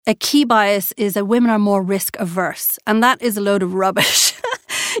a key bias is that women are more risk averse, and that is a load of rubbish.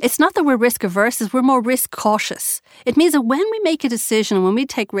 It's not that we're risk averse, it's we're more risk cautious. It means that when we make a decision and when we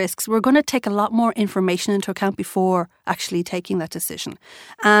take risks, we're going to take a lot more information into account before actually taking that decision.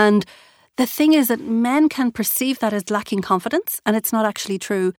 And the thing is that men can perceive that as lacking confidence, and it's not actually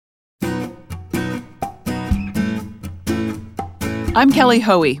true. I'm Kelly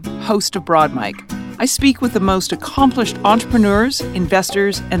Hoey, host of Broad Mic. I speak with the most accomplished entrepreneurs,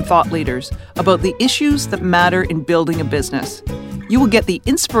 investors, and thought leaders about the issues that matter in building a business. You will get the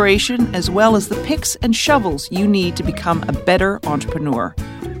inspiration as well as the picks and shovels you need to become a better entrepreneur.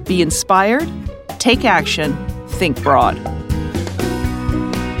 Be inspired, take action, think broad.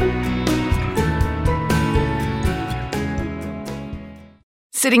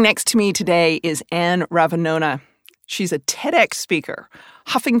 Sitting next to me today is Anne Ravanona. She's a TEDx speaker,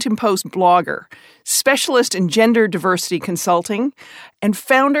 Huffington Post blogger, specialist in gender diversity consulting, and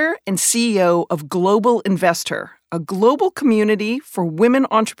founder and CEO of Global Investor, a global community for women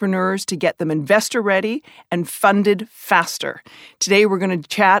entrepreneurs to get them investor ready and funded faster. Today, we're going to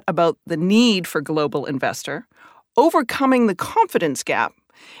chat about the need for Global Investor, overcoming the confidence gap,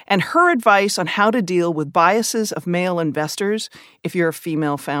 and her advice on how to deal with biases of male investors if you're a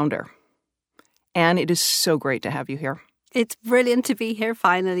female founder. Anne, it is so great to have you here. It's brilliant to be here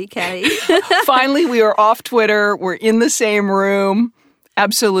finally, Kelly. Finally, we are off Twitter. We're in the same room.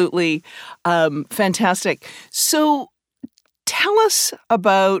 Absolutely. Fantastic. So tell us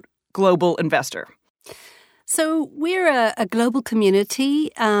about Global Investor. So we're a global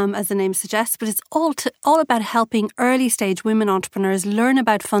community, as the name suggests, but it's all about helping early stage women entrepreneurs learn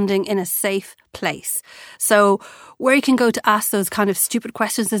about funding in a safe place. So where you can go to ask those kind of stupid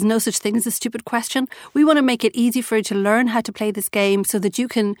questions, there's no such thing as a stupid question. We want to make it easy for you to learn how to play this game so that you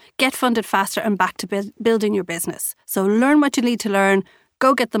can get funded faster and back to building your business. So learn what you need to learn,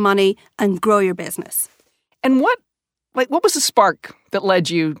 go get the money and grow your business. And what was the spark that led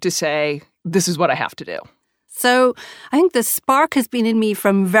you to say, this is what I have to do? So I think the spark has been in me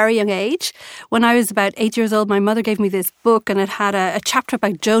from a very young age. When I was about 8 years old, my mother gave me this book and it had a chapter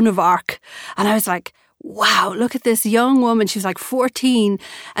about Joan of Arc. And I was like, wow, look at this young woman. She was like 14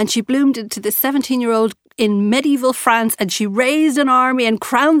 and she bloomed into this 17-year-old in medieval France, and she raised an army and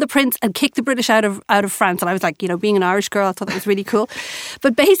crowned the prince and kicked the British out of France. And I was like, being an Irish girl, I thought that was really cool.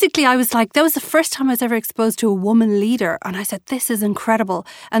 But basically, I was like, that was the first time I was ever exposed to a woman leader. And I said, this is incredible.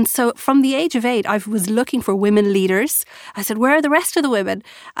 And so from the age of 8, I was looking for women leaders. I said, where are the rest of the women?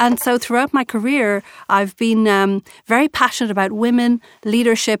 And so throughout my career, I've been very passionate about women,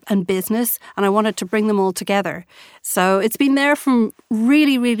 leadership and business. And I wanted to bring them all together. So it's been there from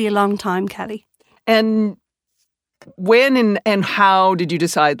really, really a long time, Kelly. And when and how did you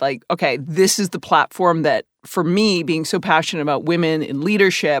decide, okay, this is the platform that, for me, being so passionate about women in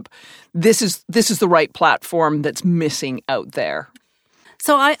leadership, this is the right platform that's missing out there?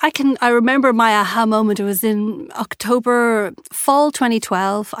 So I remember my aha moment. It was in fall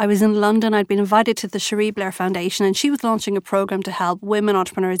 2012. I was in London. I'd been invited to the Cherie Blair Foundation, and she was launching a program to help women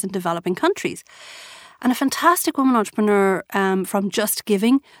entrepreneurs in developing countries. And a fantastic woman entrepreneur from Just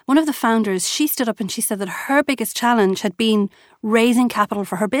Giving, one of the founders, she stood up and she said that her biggest challenge had been raising capital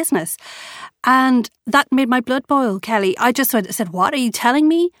for her business. And that made my blood boil, Kelly. I just said, what, are you telling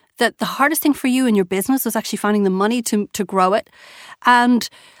me that the hardest thing for you in your business was actually finding the money to grow it? And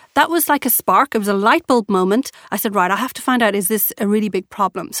that was like a spark. It was a light bulb moment. I said, right, I have to find out, is this a really big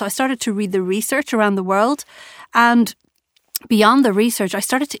problem? So I started to read the research around the world, and beyond the research, I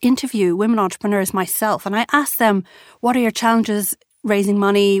started to interview women entrepreneurs myself, and I asked them, what are your challenges raising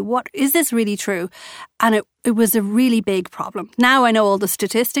money? What is this really true? And it was a really big problem. Now I know all the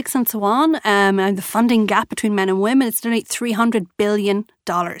statistics and so on, and the funding gap between men and women, it's nearly $300 billion.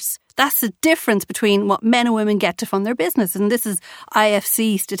 That's the difference between what men and women get to fund their business. And this is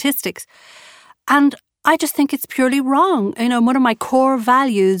IFC statistics. And I just think it's purely wrong. One of my core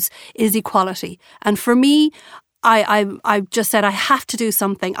values is equality. And for me, I just said I have to do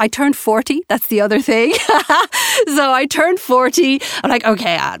something. I turned 40. That's the other thing. So I turned 40. I'm like,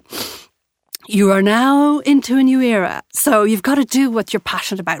 okay, Anne, you are now into a new era. So you've got to do what you're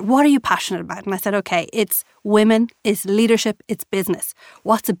passionate about. What are you passionate about? And I said, okay, it's women, it's leadership, it's business.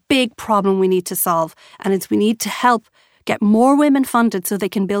 What's a big problem we need to solve? And it's we need to help get more women funded so they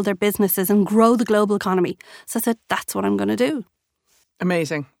can build their businesses and grow the global economy. So I said, that's what I'm going to do.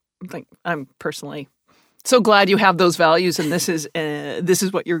 Amazing. I'm personally so glad you have those values, and this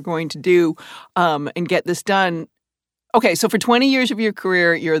is what you're going to do and get this done. Okay, so for 20 years of your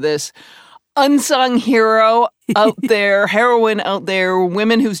career, you're this unsung hero out there, heroine out there,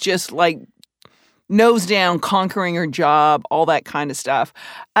 women who's just nose down, conquering her job, all that kind of stuff.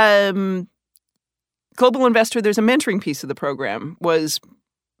 Global Investor, there's a mentoring piece of the program.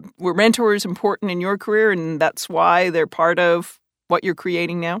 Were mentors important in your career, and that's why they're part of what you're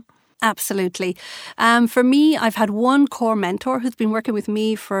creating now? Absolutely. For me, I've had one core mentor who's been working with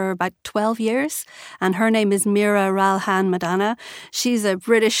me for about 12 years, and her name is Meera Ralhan Madana. She's a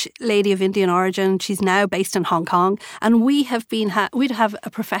British lady of Indian origin. She's now based in Hong Kong, and we'd have a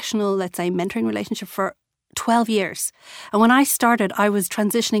professional, let's say, mentoring relationship for 12 years. And when I started, I was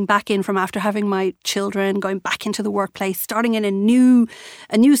transitioning back in from after having my children, going back into the workplace, starting in a new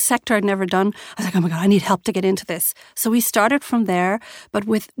sector I'd never done. I was like, oh my God, I need help to get into this. So we started from there. But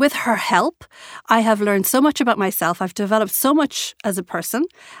with her help, I have learned so much about myself. I've developed so much as a person.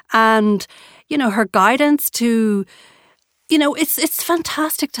 And, her guidance to... it's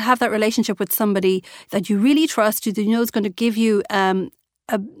fantastic to have that relationship with somebody that you really trust, who is going to give you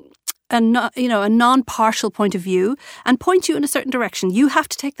a non-partial point of view and point you in a certain direction. You have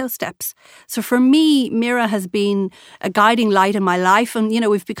to take those steps. So for me, Meera has been a guiding light in my life, and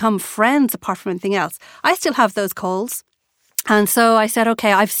we've become friends apart from anything else. I still have those calls. And so I said,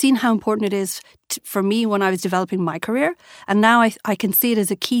 okay, I've seen how important it is for me when I was developing my career. And now I can see it as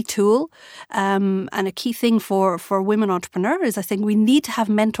a key tool and a key thing for women entrepreneurs. I think we need to have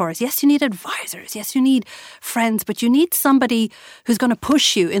mentors. Yes, you need advisors. Yes, you need friends, but you need somebody who's going to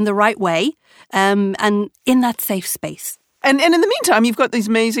push you in the right way and in that safe space. And in the meantime, you've got this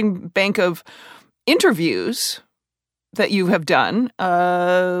amazing bank of interviews that you have done,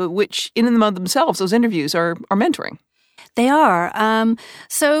 which in and of themselves, those interviews are mentoring. They are.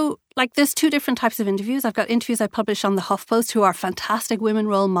 So there's two different types of interviews. I've got interviews I publish on the HuffPost who are fantastic women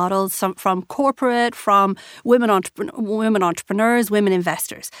role models, some from corporate, from women entrepreneurs, women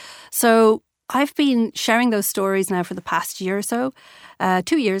investors. So I've been sharing those stories now for the past year or so,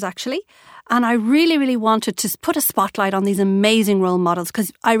 2 years actually. And I really, really wanted to put a spotlight on these amazing role models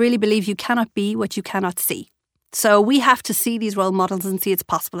because I really believe you cannot be what you cannot see. So we have to see these role models and see it's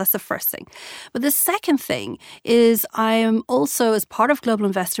possible. That's the first thing. But the second thing is I am also, as part of Global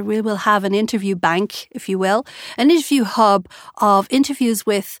Investor, we will have an interview bank, if you will, an interview hub of interviews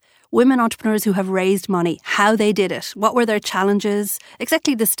with women entrepreneurs who have raised money, how they did it, what were their challenges,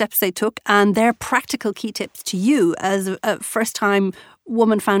 exactly the steps they took, and their practical key tips to you as a first-time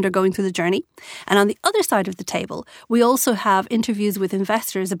woman founder going through the journey. And on the other side of the table, we also have interviews with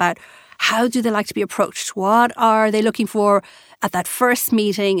investors about how do they like to be approached? What are they looking for at that first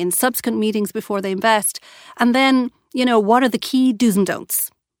meeting, in subsequent meetings before they invest? And then, what are the key do's and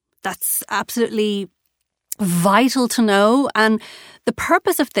don'ts? That's absolutely vital to know. And the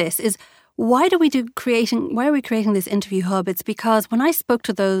purpose of this is, why are we creating this interview hub? It's because when I spoke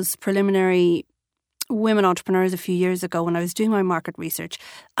to those preliminary women entrepreneurs a few years ago when I was doing my market research,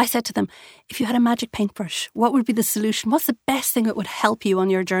 I said to them, if you had a magic paintbrush, what would be the solution? What's the best thing that would help you on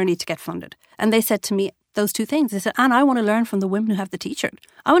your journey to get funded? And they said to me those two things. They said, Anne, I want to learn from the women who have the t-shirt.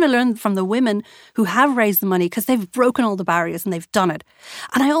 I want to learn from the women who have raised the money because they've broken all the barriers and they've done it.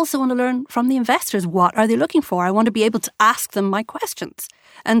 And I also want to learn from the investors. What are they looking for? I want to be able to ask them my questions.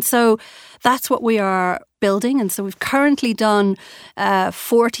 And so that's what we are building. And so we've currently done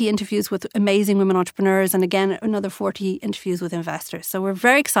 40 interviews with amazing women entrepreneurs and again, another 40 interviews with investors. So we're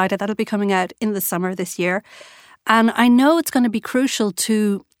very excited. That'll be coming out in the summer this year. And I know it's going to be crucial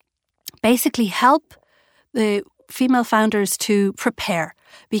to basically help the female founders to prepare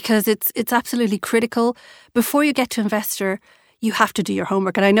because it's absolutely critical. Before you get to investor, you have to do your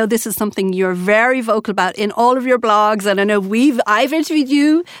homework. And I know this is something you're very vocal about in all of your blogs. And I know I've interviewed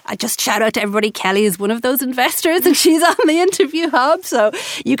you. I just shout out to everybody. Kelly is one of those investors and she's on the interview hub. So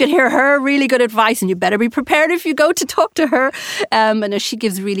you can hear her really good advice and you better be prepared if you go to talk to her. And she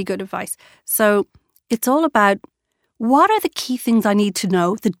gives really good advice. So it's all about, what are the key things I need to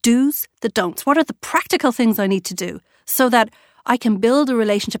know? The do's, the don'ts. What are the practical things I need to do so that I can build a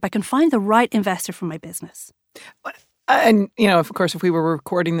relationship? I can find the right investor for my business. And, of course, if we were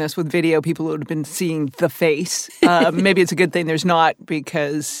recording this with video, people would have been seeing the face. Maybe it's a good thing there's not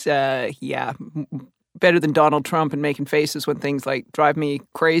because, better than Donald Trump and making faces when things drive me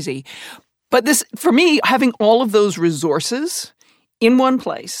crazy. But this, for me, having all of those resources in one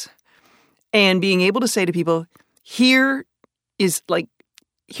place and being able to say to people, here's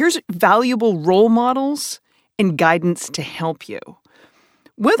valuable role models and guidance to help you.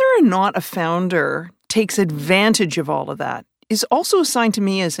 Whether or not a founder takes advantage of all of that is also assigned to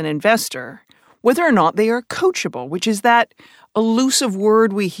me as an investor, whether or not they are coachable, which is that elusive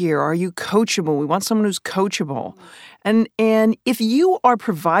word we hear. Are you coachable? We want someone who's coachable. And if you are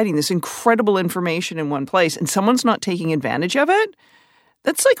providing this incredible information in one place and someone's not taking advantage of it,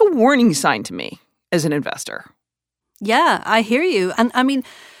 that's like a warning sign to me. as an investor. Yeah, I hear you. And I mean,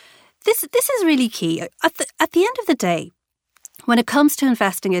 this is really key. At the end of the day, when it comes to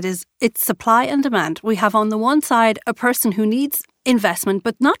investing, it's supply and demand. We have on the one side a person who needs investment,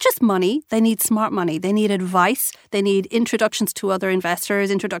 but not just money. They need smart money. They need advice. They need introductions to other investors,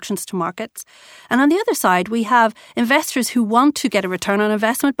 introductions to markets. And on the other side, we have investors who want to get a return on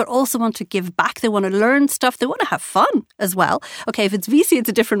investment, but also want to give back. They want to learn stuff. They want to have fun as well. Okay, if it's VC, it's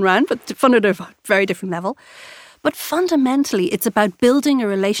a different round, but fun at a very different level. But fundamentally, it's about building a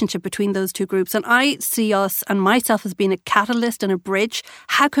relationship between those two groups. And I see us and myself as being a catalyst and a bridge.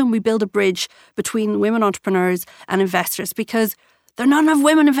 How can we build a bridge between women entrepreneurs and investors? Because there are not enough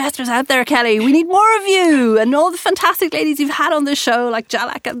women investors out there, Kelly. We need more of you and all the fantastic ladies you've had on the show, like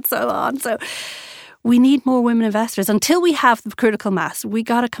Jalak and so on. So we need more women investors. Until we have the critical mass, we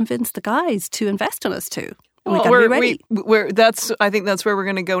got to convince the guys to invest in us too. I think that's where we're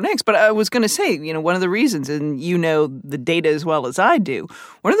going to go next. But I was going to say, one of the reasons, and you know the data as well as I do,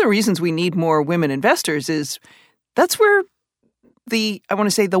 one of the reasons we need more women investors is that's where the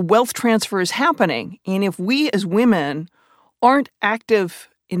wealth transfer is happening. And if we as women aren't active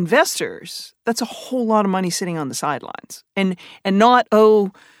investors, that's a whole lot of money sitting on the sidelines. And not, a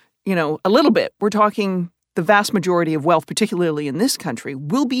little bit. We're talking the vast majority of wealth, particularly in this country,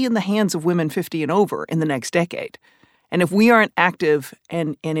 will be in the hands of women 50 and over in the next decade. And if we aren't active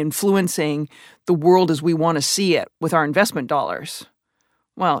and influencing the world as we want to see it with our investment dollars,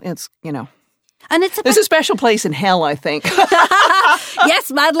 well, it's, And there's a special place in hell, I think.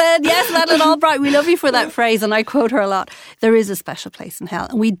 Yes, Madeleine Albright. We love you for that phrase, and I quote her a lot. There is a special place in hell.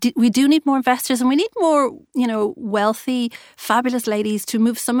 And we do need more investors, and we need more, wealthy, fabulous ladies to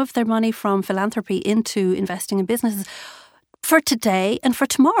move some of their money from philanthropy into investing in businesses for today and for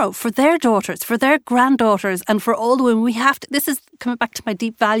tomorrow, for their daughters, for their granddaughters, and for all the women. We have to, this is coming back to my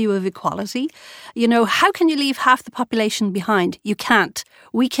deep value of equality. How can you leave half the population behind? You can't.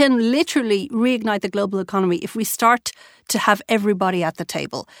 We can literally reignite the global economy if we start to have everybody at the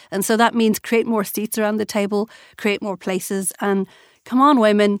table. And so that means create more seats around the table, create more places, and come on,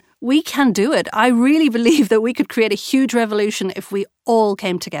 women, we can do it. I really believe that we could create a huge revolution if we all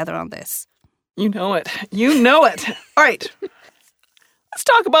came together on this. You know it. All right. Let's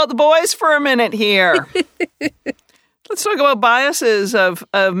talk about the boys for a minute here. Let's talk about biases of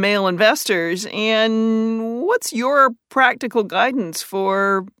male investors. And what's your practical guidance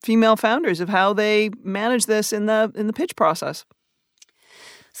for female founders of how they manage this in the pitch process?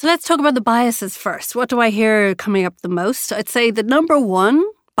 So let's talk about the biases first. What do I hear coming up the most? I'd say the number one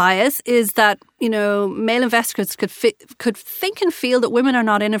bias is that, male investors could think and feel that women are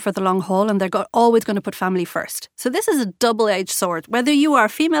not in it for the long haul and they're always going to put family first. So this is a double-edged sword. Whether you are a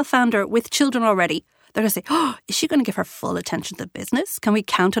female founder with children already, they're going to say, is she going to give her full attention to the business? Can we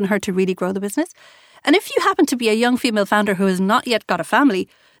count on her to really grow the business? And if you happen to be a young female founder who has not yet got a family,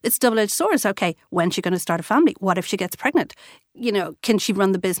 it's double-edged swords. Okay, when's she going to start a family? What if she gets pregnant? Can she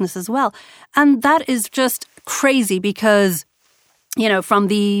run the business as well? And that is just crazy because from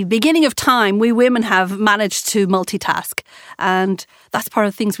the beginning of time, we women have managed to multitask. And that's part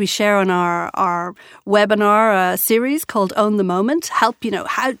of the things we share on our webinar series called Own the Moment. How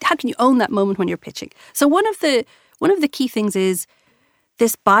can you own that moment when you're pitching? So one of the key things is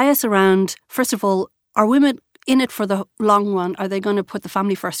this bias around, first of all, are women in it for the long run? Are they going to put the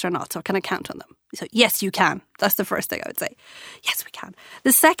family first or not? So can I count on them? So yes, you can. That's the first thing I would say. Yes, we can.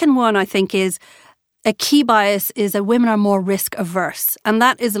 The second one, I think, is a key bias is that women are more risk averse. And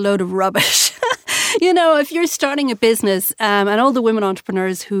that is a load of rubbish. If you're starting a business, and all the women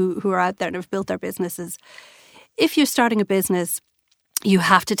entrepreneurs who are out there and have built their businesses, if you're starting a business, you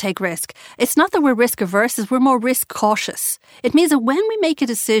have to take risk. It's not that we're risk averse, it's we're more risk cautious. It means that when we make a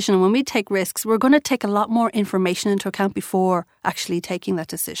decision, when we take risks, we're going to take a lot more information into account before actually taking that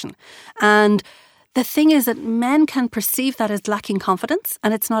decision. And the thing is that men can perceive that as lacking confidence,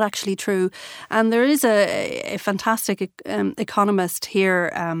 and it's not actually true. And there is a fantastic economist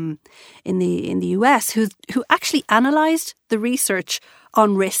here in the US who actually analysed the research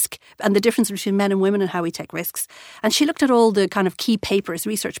on risk and the difference between men and women and how we take risks. And she looked at all the kind of key papers,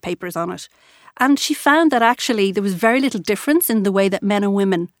 research papers on it. And she found that actually there was very little difference in the way that men and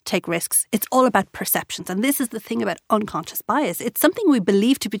women take risks. It's all about perceptions. And this is the thing about unconscious bias. It's something we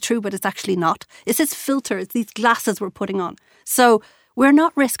believe to be true, but it's actually not. It's this filter, it's these glasses we're putting on. So we're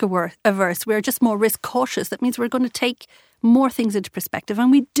not risk averse. We're just more risk cautious. That means we're going to take more things into perspective.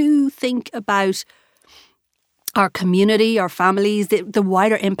 And we do think about our community, our families, the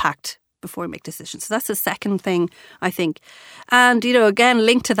wider impact before we make decisions. So that's the second thing, I think. And, again,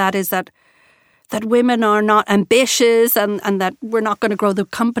 linked to that is that that women are not ambitious and that we're not going to grow the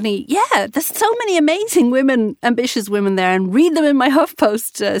company. Yeah, there's so many amazing women, ambitious women there, and read them in my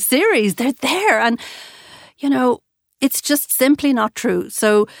HuffPost series. They're there. And, you know, it's just simply not true.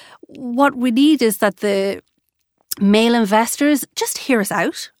 So what we need is that the male investors just hear us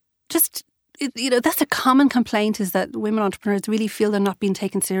out. Just, you know, that's a common complaint, is that women entrepreneurs really feel they're not being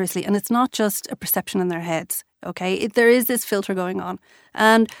taken seriously. And it's not just a perception in their heads, okay? There is this filter going on.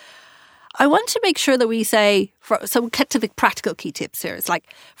 And I want to make sure that we say, so we'll get to the practical key tips here. It's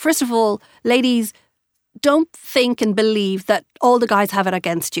like, first of all, ladies, don't think and believe that all the guys have it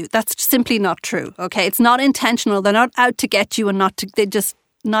against you. That's simply not true, okay? It's not intentional. They're not out to get you and they're just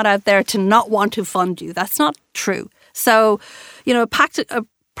not out there to not want to fund you. That's not true. So, you know, a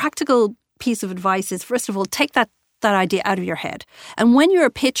practical piece of advice is, first of all, take that idea out of your head. And when you're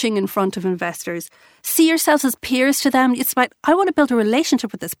pitching in front of investors, see yourselves as peers to them. It's about, I want to build a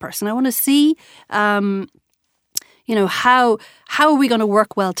relationship with this person. I want to see, you know, how are we going to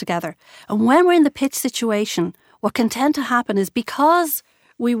work well together? And when we're in the pitch situation, what can tend to happen is, because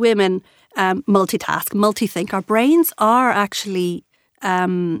we women multitask, multithink, our brains are actually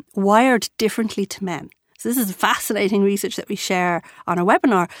wired differently to men. So this is fascinating research that we share on our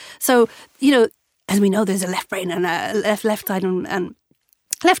webinar. So, you know, as we know, there's a left brain and a left side and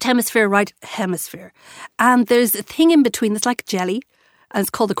left hemisphere, right hemisphere. And there's a thing in between that's like jelly, and it's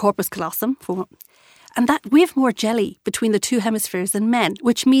called the corpus callosum. And that we have more jelly between the two hemispheres than men,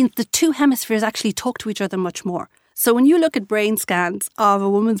 which means the two hemispheres actually talk to each other much more. So when you look at brain scans of a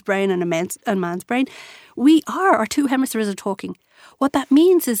woman's brain and a man's brain, our two hemispheres are talking. What that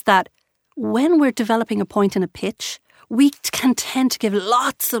means is that when we're developing a point in a pitch, we can tend to give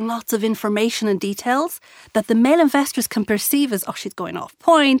lots and lots of information and details that the male investors can perceive as, oh, she's going off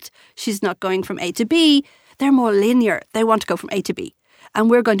point, she's not going from A to B. They're more linear. They want to go from A to B. And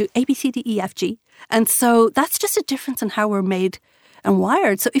we're going to do A, B, C, D, E, F, G. And so that's just a difference in how we're made and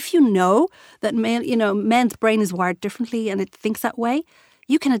wired. So if you know that men's brain is wired differently and it thinks that way,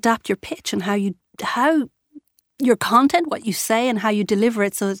 you can adapt your pitch and how your content, what you say and how you deliver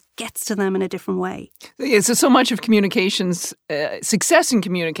it, so it gets to them in a different way. Yeah, so much of communications, success in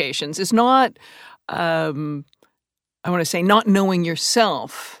communications is not, I want to say, not knowing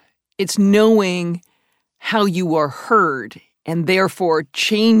yourself. It's knowing how you are heard and therefore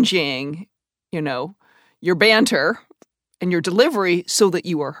changing, you know, your banter and your delivery so that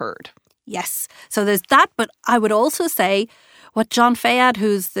you are heard. Yes. So there's that. But I would also say, what John Fayad,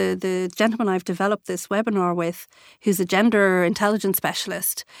 who's the gentleman I've developed this webinar with, who's a gender intelligence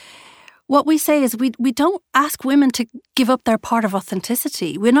specialist, what we say is we don't ask women to give up their part of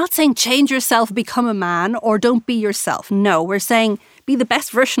authenticity. We're not saying change yourself, become a man, or don't be yourself. No, we're saying be the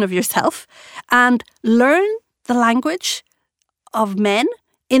best version of yourself and learn the language of men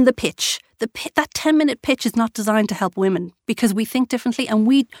in the pitch. That 10-minute pitch is not designed to help women, because we think differently and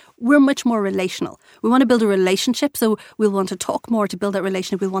we're much more relational. We want to build a relationship, so we'll want to talk more to build that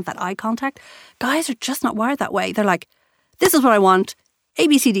relationship. We'll want that eye contact. Guys are just not wired that way. They're like, this is what I want, A,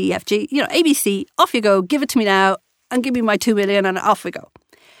 B, C, D, E, F, G, you know, ABC, off you go, give it to me now and give me my 2 million and off we go.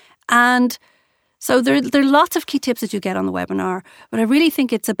 And so there are lots of key tips that you get on the webinar, but I really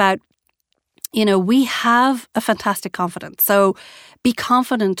think it's about, you know, we have a fantastic confidence. So be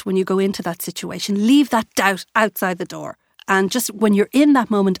confident when you go into that situation. Leave that doubt outside the door. And just when you're in that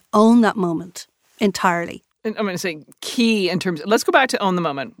moment, own that moment entirely. And I'm going to say key in terms of, let's go back to Own the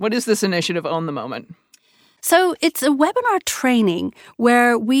Moment. What is this initiative, Own the Moment? So it's a webinar training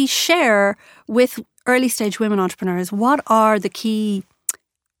where we share with early stage women entrepreneurs what are the key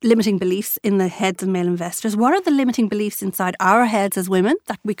limiting beliefs in the heads of male investors. What are the limiting beliefs inside our heads as women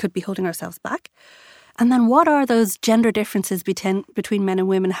that we could be holding ourselves back? And then what are those gender differences between men and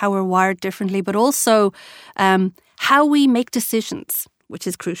women, how we're wired differently, but also how we make decisions, which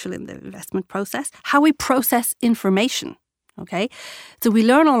is crucial in the investment process, how we process information, okay? So we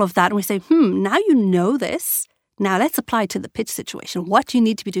learn all of that and we say, now you know this. Now let's apply it to the pitch situation. What do you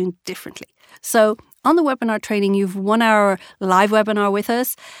need to be doing differently? So on the webinar training, you've 1 hour live webinar with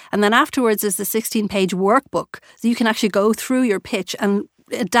us. And then afterwards is the 16-page workbook. So you can actually go through your pitch and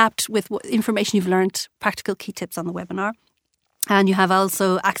adapt with what information you've learned, practical key tips on the webinar. And you have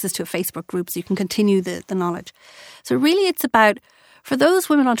also access to a Facebook group so you can continue the knowledge. So really it's about, for those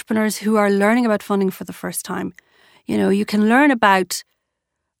women entrepreneurs who are learning about funding for the first time, you know, you can learn about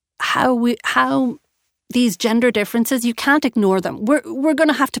how these gender differences, you can't ignore them. We're going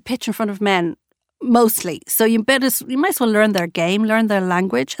to have to pitch in front of men mostly. So you might as well learn their game, learn their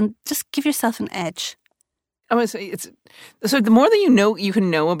language, and just give yourself an edge. I want to say so the more that you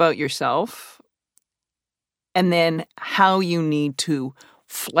can know about yourself, and then how you need to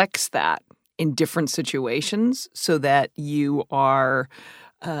flex that in different situations so that you are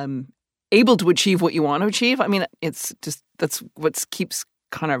able to achieve what you want to achieve. I mean, it's just that's what keeps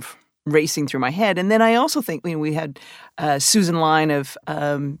kind of racing through my head. And then I also think we had Susan Line of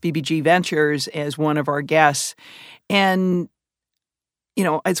BBG Ventures as one of our guests. And,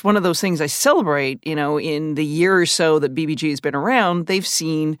 it's one of those things I celebrate, in the year or so that BBG has been around, they've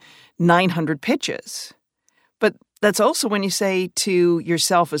seen 900 pitches. But that's also when you say to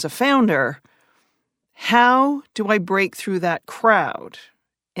yourself as a founder, how do I break through that crowd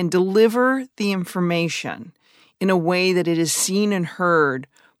and deliver the information in a way that it is seen and heard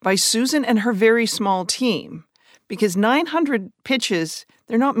by Susan and her very small team? Because 900 pitches,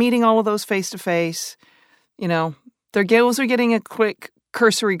 they're not meeting all of those face-to-face. Their girls are getting a quick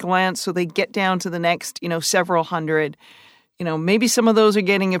cursory glance so they get down to the next, several hundred. Maybe some of those are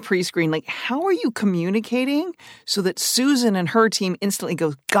getting a pre-screen. Like, how are you communicating so that Susan and her team instantly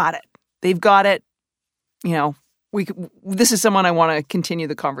goes, got it. They've got it. This is someone I want to continue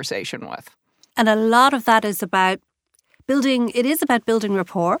the conversation with. And a lot of that is about building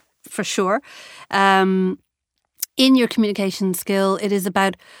rapport, for sure. In your communication skill, it is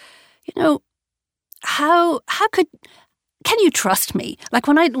about, can you trust me? Like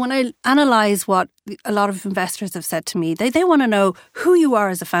when I analyze what a lot of investors have said to me, they want to know who you are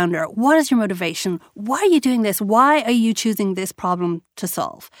as a founder. What is your motivation? Why are you doing this? Why are you choosing this problem to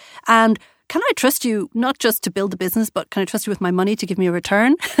solve? And can I trust you not just to build a business, but can I trust you with my money to give me a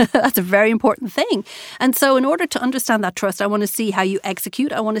return? That's a very important thing. And so in order to understand that trust, I want to see how you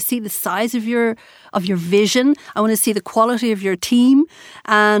execute. I want to see the size of your vision. I want to see the quality of your team.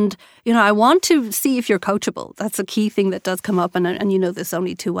 And, I want to see if you're coachable. That's a key thing that does come up. And you know this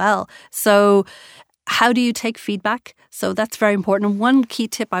only too well. So how do you take feedback? So that's very important. And one key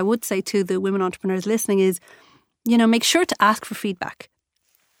tip I would say to the women entrepreneurs listening is, make sure to ask for feedback.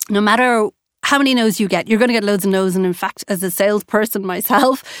 No matter how many no's you get, you're going to get loads of no's. And in fact, as a salesperson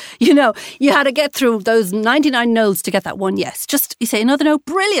myself, you had to get through those 99 no's to get that one yes. Just you say another no,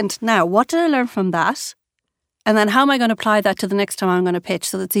 brilliant. Now, what did I learn from that? And then how am I going to apply that to the next time I'm going to pitch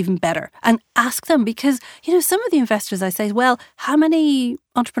so that's even better? And ask them because, some of the investors I say, well, how many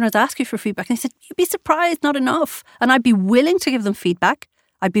entrepreneurs ask you for feedback? And they said, you'd be surprised, not enough. And I'd be willing to give them feedback.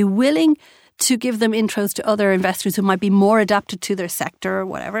 I'd be willing to give them intros to other investors who might be more adapted to their sector or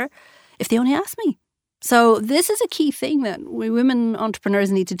whatever, if they only ask me. So this is a key thing that we women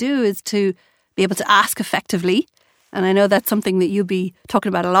entrepreneurs need to do, is to be able to ask effectively. And I know that's something that you'll be talking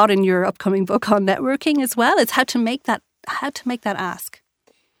about a lot in your upcoming book on networking as well. It's how to make that ask.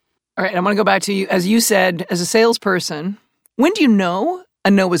 All right, I'm going to go back to you. As you said, as a salesperson, when do you know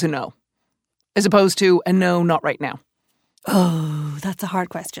a no is a no, as opposed to a no, not right now? Oh, that's a hard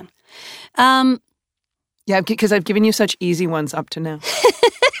question. Yeah, because I've given you such easy ones up to now.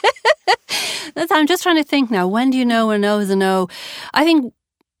 I'm just trying to think now. When do you know a no is a no? I think,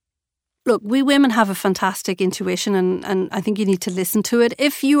 look, we women have a fantastic intuition and I think you need to listen to it.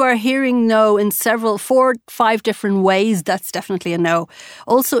 If you are hearing no in 4, 5 different ways, that's definitely a no.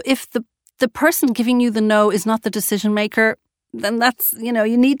 Also, if the person giving you the no is not the decision maker, then that's,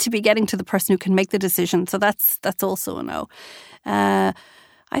 you need to be getting to the person who can make the decision. So that's also a no. I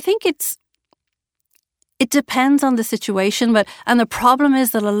think it depends on the situation, and the problem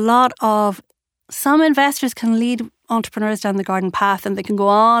is that some investors can lead entrepreneurs down the garden path and they can go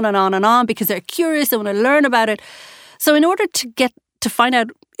on and on and on because they're curious, they want to learn about it. So in order to find out,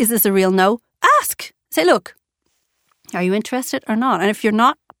 is this a real no? Ask. Say, look, are you interested or not? And if you're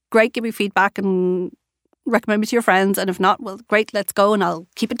not, great, give me feedback and recommend me to your friends. And if not, well, great, let's go and I'll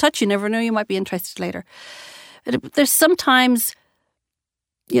keep in touch. You never know, you might be interested later. There's sometimes,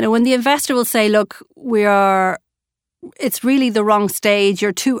 when the investor will say, look, it's really the wrong stage,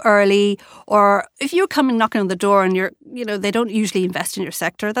 you're too early, or if you're coming knocking on the door and they don't usually invest in your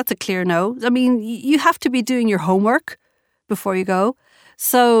sector, that's a clear no. I mean, you have to be doing your homework before you go.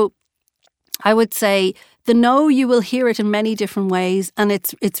 So I would say the no, you will hear it in many different ways, and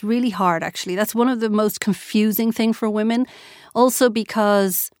it's really hard, actually. That's one of the most confusing things for women, also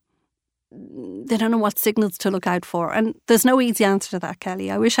because they don't know what signals to look out for. And there's no easy answer to that,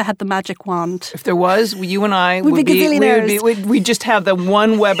 Kelly. I wish I had the magic wand. If there was, you and I we'd we'd just have the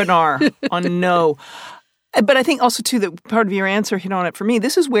one webinar on no. But I think also, too, that part of your answer hit on it for me.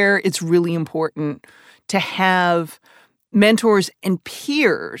 This is where it's really important to have mentors and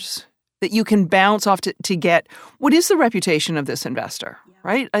peers that you can bounce off to get, what is the reputation of this investor,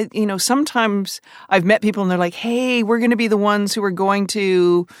 right? Sometimes I've met people and they're like, hey, we're going to be the ones who are going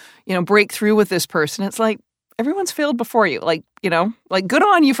to, break through with this person. It's like, everyone's failed before you. Like good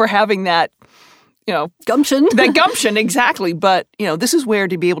on you for having that gumption. That gumption, exactly. But, this is where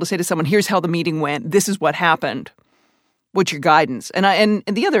to be able to say to someone, here's how the meeting went. This is what happened. What's your guidance? And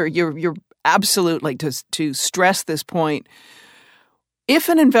the other, you're absolute, like to stress this point. If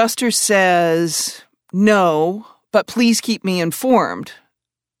an investor says, no, but please keep me informed,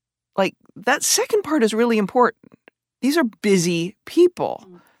 like that second part is really important. These are busy people.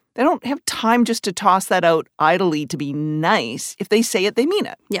 They don't have time just to toss that out idly to be nice. If they say it, they mean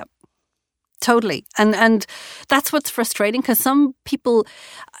it. Yep. Totally. And that's what's frustrating, because some people,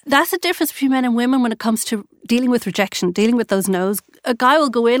 that's the difference between men and women when it comes to dealing with rejection, dealing with those no's. A guy will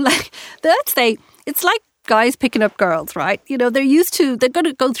go in like, let's say, it's like guys picking up girls, right? They're going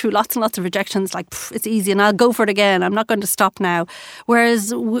to go through lots and lots of rejections, like, it's easy and I'll go for it again. I'm not going to stop now.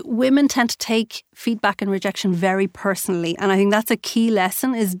 Whereas women tend to take feedback and rejection very personally. And I think that's a key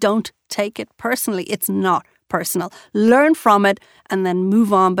lesson, is don't take it personally. It's not personal. Learn from it and then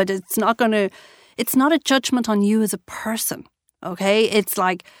move on. But it's not a judgment on you as a person. Okay? It's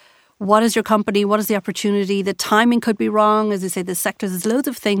like, what is your company? What is the opportunity? The timing could be wrong. As I say, the sectors, there's loads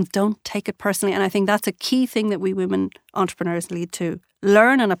of things. Don't take it personally. And I think that's a key thing that we women entrepreneurs need to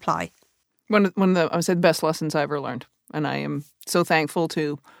learn and apply. One of the best lessons I ever learned. And I am so thankful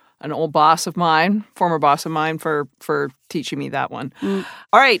to an old boss of mine, former boss of mine, for teaching me that one.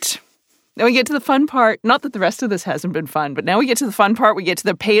 All right. Now we get to the fun part. Not that the rest of this hasn't been fun, but now we get to the fun part. We get to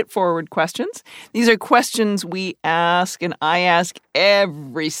the pay it forward questions. These are questions we ask, and I ask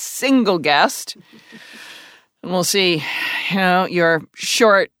every single guest. And we'll see, your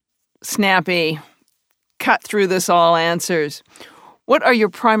short, snappy, cut through this all answers. What are your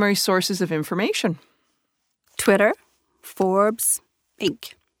primary sources of information? Twitter, Forbes,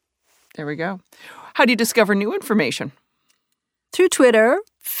 Inc. There we go. How do you discover new information? Through Twitter,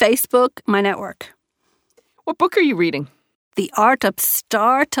 Facebook, my network. What book are you reading? The Art of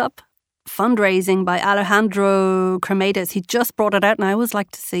Startup Fundraising by Alejandro Cremades. He just brought it out, and I always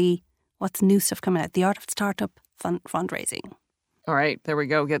like to see what's new stuff coming out. The Art of Startup Fundraising. All right, there we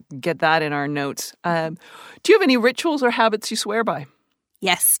go. Get that in our notes. Do you have any rituals or habits you swear by?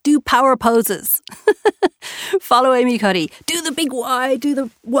 Yes, do power poses. Follow Amy Cuddy. Do the big Y, do the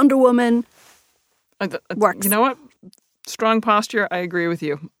Wonder Woman. Works. You know what? Strong posture. I agree with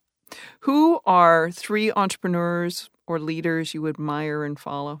you. Who are 3 entrepreneurs or leaders you admire and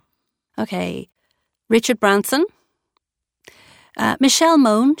follow? Okay. Richard Branson. Michelle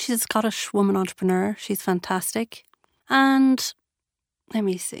Mone. She's a Scottish woman entrepreneur. She's fantastic. And let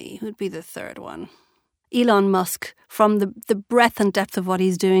me see. Who'd be the third one? Elon Musk. From the breadth and depth of what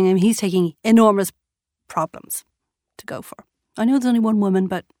he's doing, I mean, he's taking enormous problems to go for. I know there's only one woman,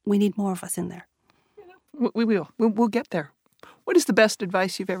 but we need more of us in there. We will. We'll get there. What is the best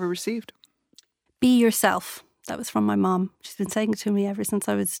advice you've ever received? Be yourself. That was from my mom. She's been saying it to me ever since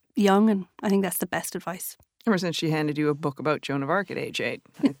I was young, and I think that's the best advice. Ever since she handed you a book about Joan of Arc at age 8.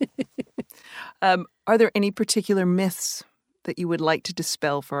 Are there any particular myths that you would like to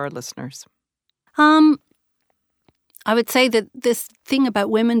dispel for our listeners? I would say that this thing about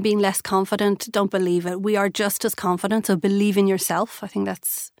women being less confident, don't believe it. We are just as confident, so believe in yourself. I think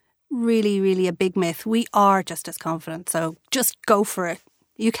that's really, really a big myth. We are just as confident, so just go for it.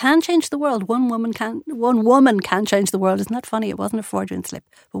 You can change the world. One woman can change the world. Isn't that funny? It wasn't a Freudian slip,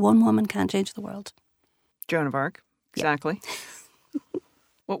 but one woman can change the world. Joan of Arc, exactly. Yeah.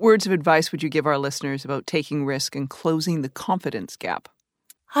 What words of advice would you give our listeners about taking risk and closing the confidence gap?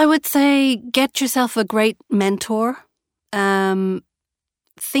 I would say get yourself a great mentor.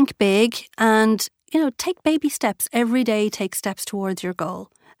 Think big and, take baby steps. Every day take steps towards your goal.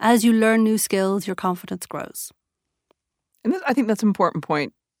 As you learn new skills, your confidence grows. And I think that's an important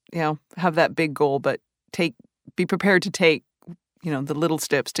point. Have that big goal, but be prepared to take, the little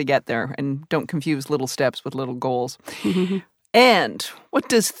steps to get there, and don't confuse little steps with little goals. And what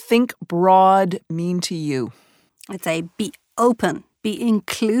does think broad mean to you? I'd say be open, be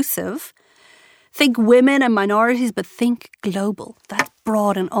inclusive. Think women and minorities, but think global. That's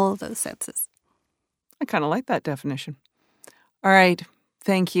broad in all of those senses. I kind of like that definition. All right.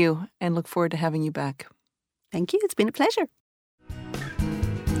 Thank you, and look forward to having you back. Thank you. It's been a pleasure.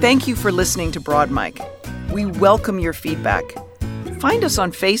 Thank you for listening to Broad Mic. We welcome your feedback. Find us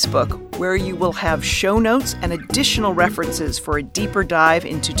on Facebook, where you will have show notes and additional references for a deeper dive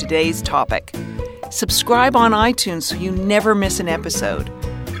into today's topic. Subscribe on iTunes so you never miss an episode.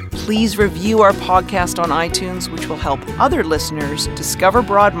 Please review our podcast on iTunes, which will help other listeners discover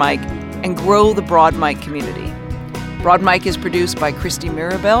Broad Mic and grow the Broad Mic community. Broad Mic is produced by Christy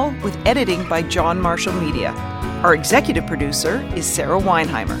Mirabel with editing by John Marshall Media. Our executive producer is Sarah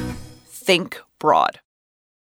Weinheimer. Think broad.